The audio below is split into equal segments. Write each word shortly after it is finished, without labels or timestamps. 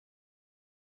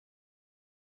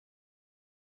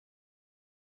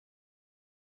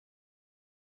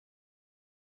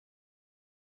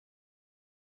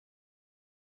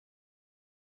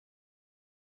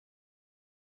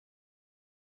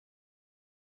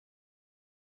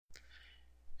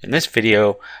In this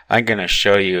video, I'm going to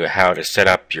show you how to set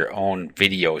up your own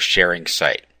video sharing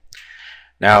site.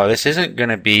 Now, this isn't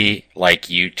going to be like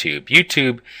YouTube.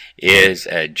 YouTube is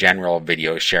a general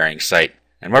video sharing site,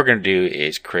 and what we're going to do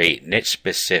is create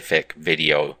niche-specific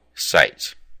video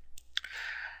sites.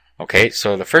 Okay,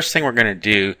 so the first thing we're going to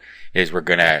do is we're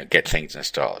going to get things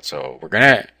installed. So we're going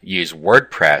to use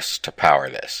WordPress to power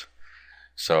this.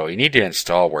 So you need to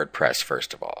install WordPress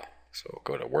first of all. So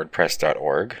go to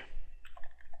wordpress.org.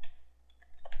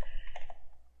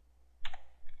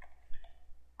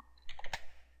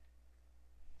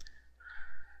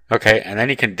 Okay, and then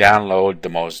you can download the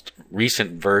most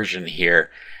recent version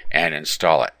here and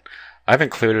install it. I've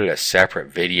included a separate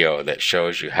video that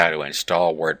shows you how to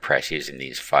install WordPress using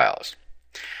these files.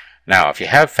 Now, if you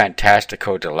have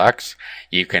Fantastico Deluxe,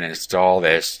 you can install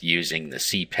this using the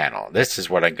cPanel. This is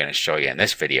what I'm going to show you in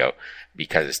this video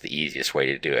because it's the easiest way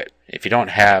to do it. If you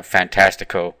don't have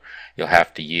Fantastico, you'll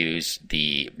have to use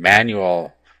the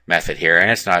manual method here,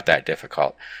 and it's not that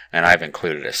difficult, and I've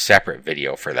included a separate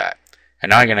video for that. And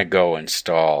now I'm going to go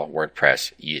install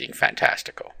WordPress using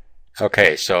Fantastico.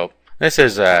 Okay, so this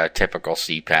is a typical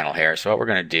cPanel here. So what we're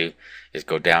going to do is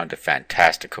go down to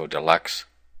Fantastico Deluxe.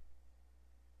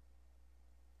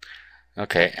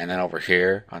 Okay, and then over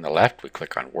here on the left, we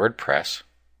click on WordPress.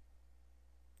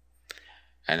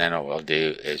 And then what we'll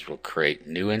do is we'll create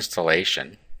new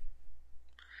installation.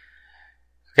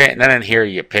 Okay, and then in here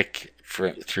you pick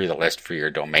through the list for your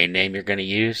domain name you're going to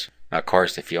use. Now, of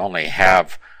course, if you only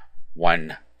have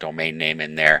one domain name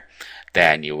in there,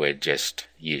 then you would just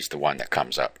use the one that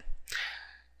comes up.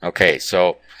 Okay,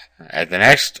 so at the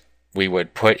next we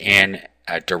would put in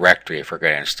a directory if we're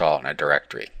going to install in a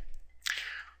directory.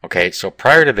 Okay, so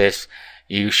prior to this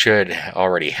you should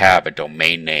already have a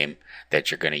domain name that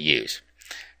you're going to use.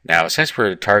 Now, since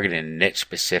we're targeting niche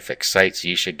specific sites,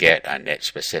 you should get a niche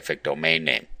specific domain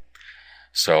name.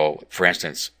 So for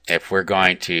instance, if we're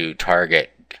going to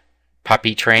target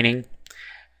puppy training,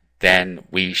 then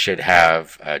we should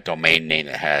have a domain name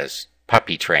that has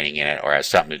puppy training in it or has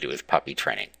something to do with puppy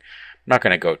training. I'm not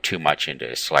going to go too much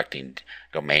into selecting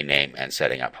domain name and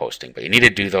setting up hosting, but you need to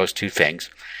do those two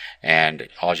things. And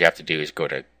all you have to do is go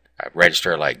to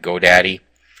register like GoDaddy,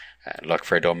 look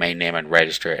for a domain name and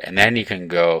register it, and then you can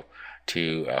go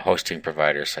to hosting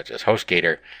providers such as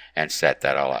HostGator and set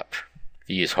that all up. If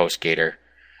you use HostGator,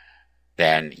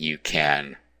 then you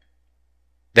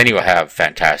will have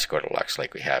Fantastico Deluxe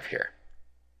like we have here.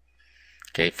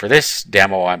 Okay, for this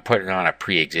demo, I'm putting on a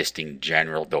pre-existing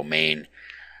general domain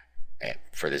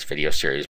for this video series,